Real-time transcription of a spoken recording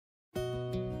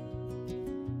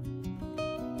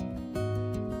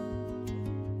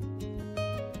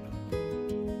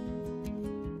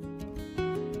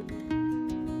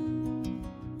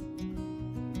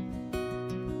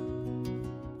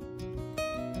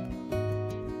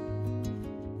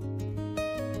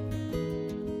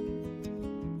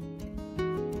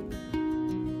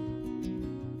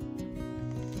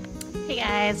Hey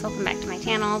guys, welcome back to my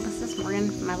channel. This is Morgan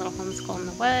from my little homeschool in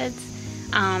the woods.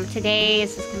 Today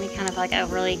is just going to be kind of like a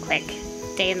really quick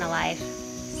day in the life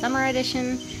summer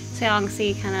edition, so y'all can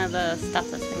see kind of the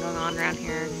stuff that's been going on around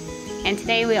here. And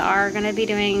today we are going to be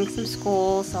doing some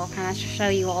school, so I'll kind of show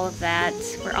you all of that.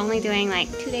 We're only doing like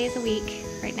 2 days a week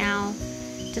right now,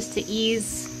 just to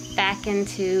ease back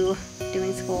into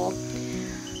doing school.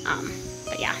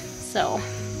 But yeah, so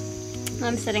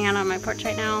I'm sitting out on my porch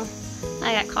right now.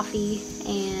 I got coffee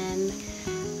and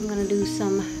I'm gonna do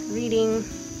some reading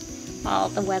while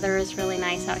the weather is really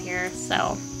nice out here.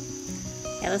 So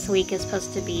yeah, this week is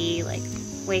supposed to be like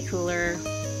way cooler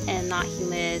and not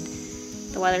humid.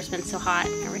 The weather's been so hot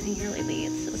and everything here lately,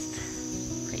 it's just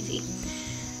crazy.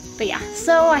 But yeah,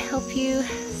 so I hope you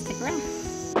stick around.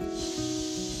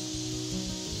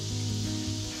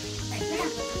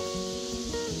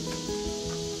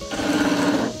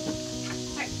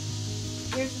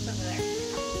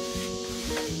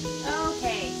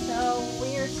 Okay, so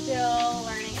we're still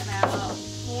learning about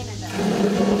Canada,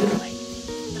 like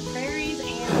the prairies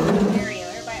and Ontario.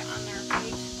 Everybody on their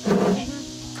page?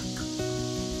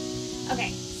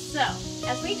 Okay, so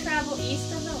as we travel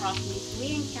east of the Rockies,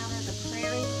 we encounter the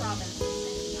prairie provinces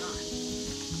and beyond.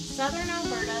 Southern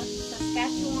Alberta,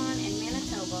 Saskatchewan, and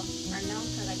Manitoba are known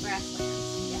for the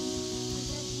grasslands. Yes.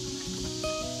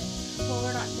 Well,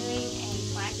 we're not doing a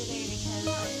flag today because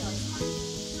our show's on.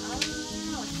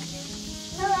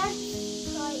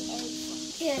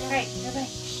 Alright,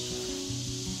 bye-bye.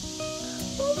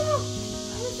 Mama,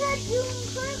 what's that doing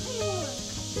currently?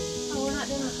 Oh, we're not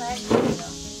doing the flag today,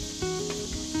 though.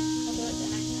 We'll do it the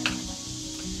next time.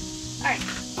 Alright,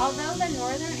 although the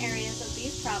northern areas of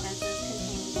these provinces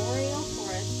contain boreal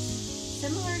forests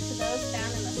similar to those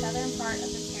found in the southern part of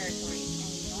the territories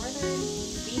in northern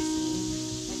BC,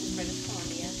 which is British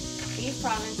Columbia, these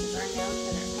provinces are known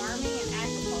for their farming and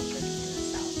agriculture in the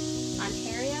south.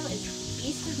 Ontario is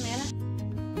east of Manitoba.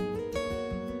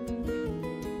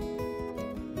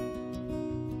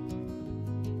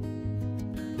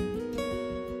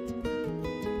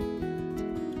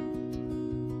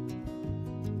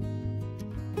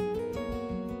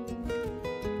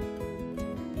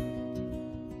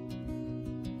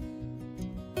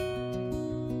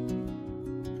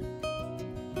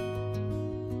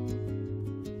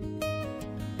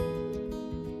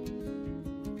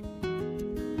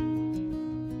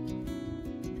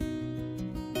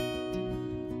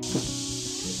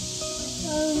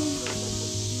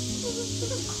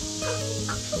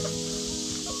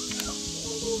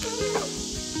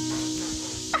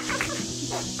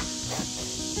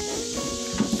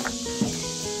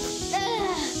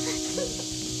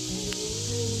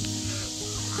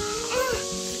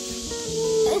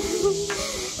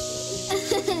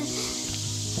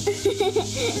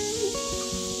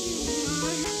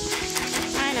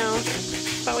 I know,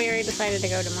 but we already decided to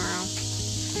go tomorrow.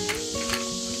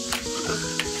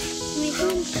 We go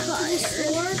to the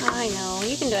store? I know,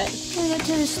 you can do it. Can we go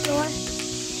to the store?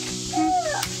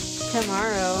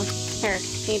 Tomorrow. Here,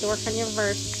 you need to work on your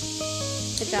verse.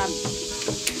 Good job.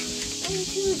 I'm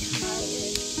too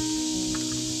tired.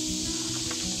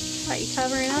 What, you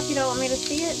covering up? You don't want me to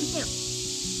see it? No.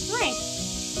 Why?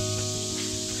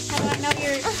 How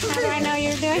do I know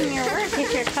you're doing your work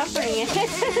if you're covering it?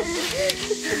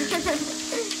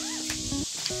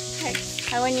 Okay.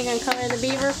 When you gonna color the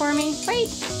beaver for me? Wait!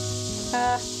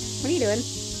 What are you doing?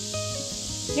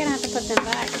 You're gonna have to put them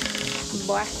back.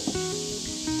 Boy.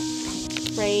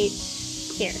 Right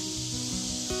here.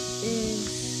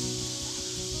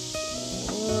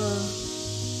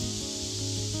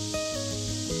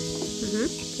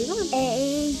 Keep going.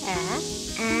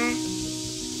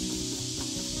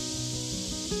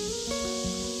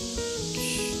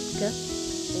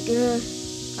 Good.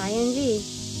 ING. You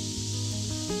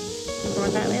know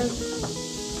what that is?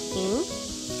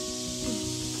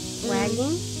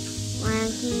 Wagging.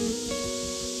 Wagging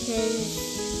his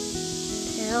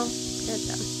tail. Good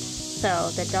job. So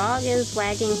the dog is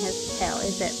wagging his tail.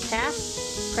 Is it past,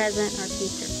 present, or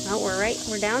future? No,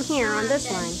 we're down here on this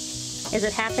line. Is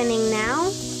it happening now?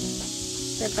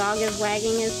 The dog is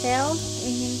wagging his tail?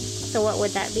 So what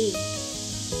would that be?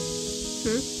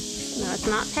 No, it's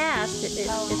not past.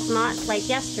 It's not like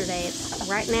yesterday. It's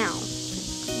right now.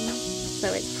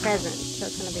 So it's present. So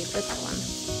it's going to be this one.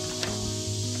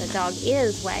 The dog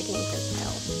is wagging his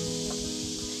tail.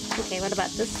 Okay, what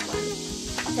about this one?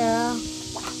 The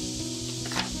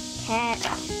cat.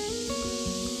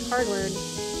 Hard word.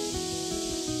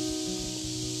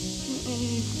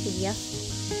 Yes.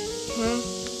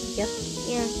 Yes.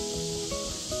 Yeah.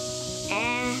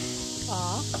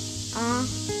 Aw.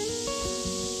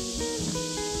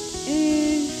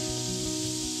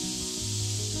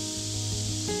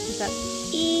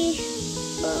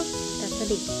 apple. That's a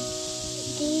D.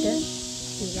 D.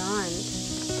 Yawned.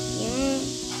 Yeah.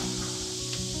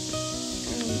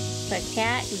 The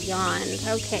cat yawned.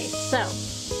 Okay, so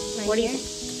Right what do you here.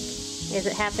 think? Is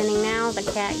it happening now? The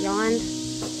cat yawned?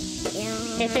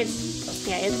 Yeah. If it's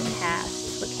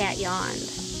past. The cat yawned.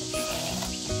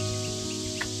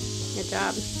 Good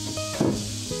job.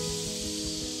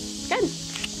 Good.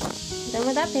 Done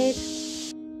with that page.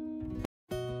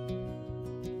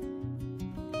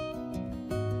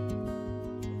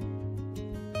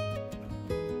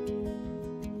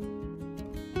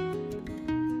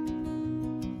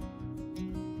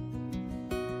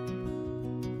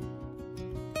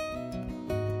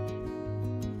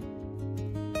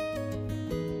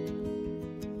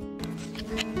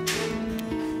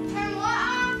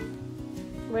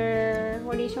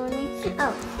 What are you showing me?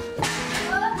 Oh.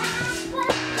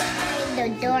 The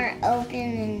door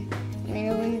open and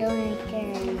the window right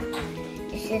there and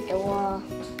it's at the wall.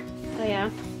 Oh yeah.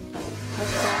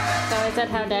 That's cool. So is that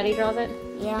how Daddy draws it?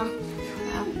 Yeah.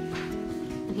 Wow.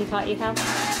 And he taught you how?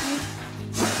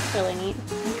 That's really neat.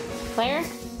 Claire?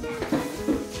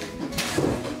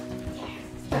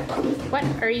 What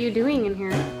are you doing in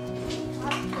here?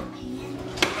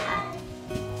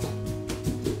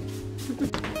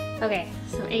 Okay,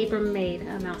 so Abram made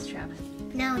a mousetrap.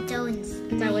 No, Doan's.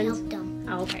 Doan's? I helped him.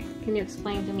 Oh, okay. Can you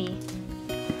explain to me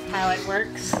how it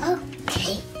works?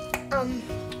 Okay.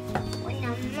 When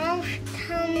a mouse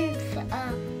comes,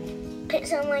 put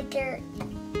something right there,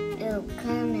 it'll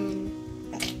come and.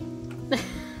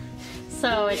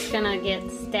 So it's gonna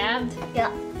get stabbed?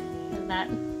 Yeah.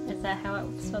 Is that how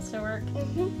it's supposed to work?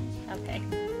 Mm-hmm. Okay.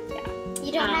 Yeah.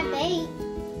 You don't have bait.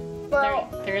 Well,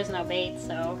 there is no bait,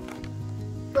 so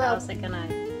well, how's it gonna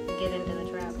get into the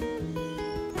trap?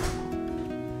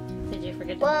 Did you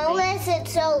forget to well, put bait? unless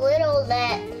it's so little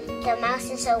that the mouse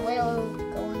is so little,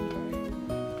 it'll go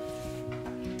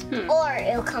into it. Or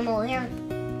it'll come over here.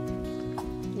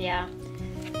 Yeah.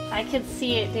 I could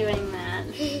see it doing that.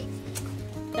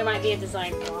 There might be a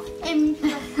design flaw.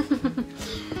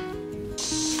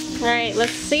 Alright,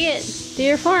 let's see it. Do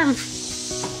your form.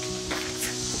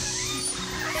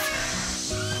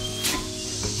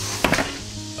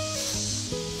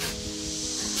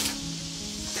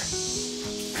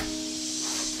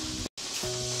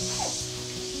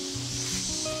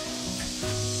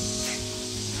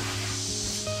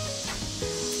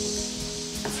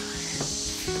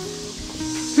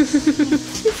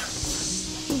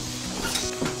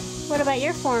 What about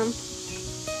your form?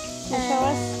 Can you show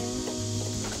us?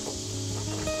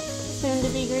 Soon to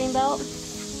be green belt.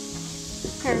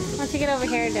 Here, why don't you get over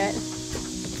here and do it?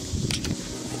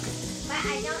 But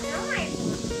I don't know my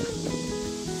form.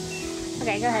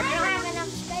 Okay, go ahead. I don't have enough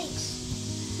space.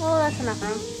 Oh, that's enough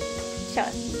room. Show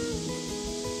us.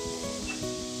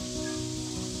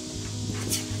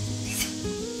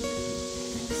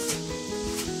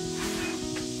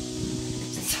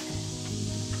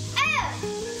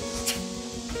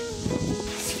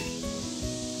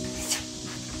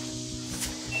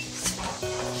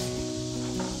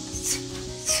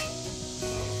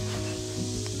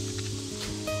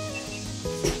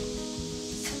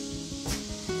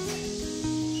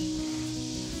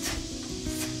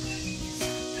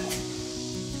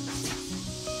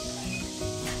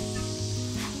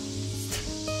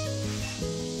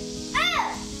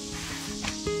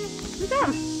 Good job.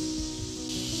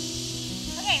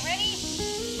 Okay, ready?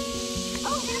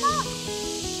 Oh, get him off.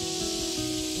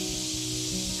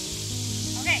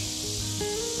 Okay.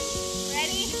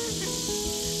 Ready?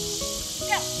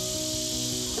 Go.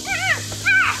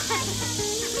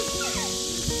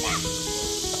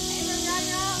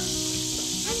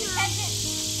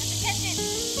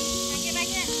 Get back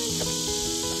in.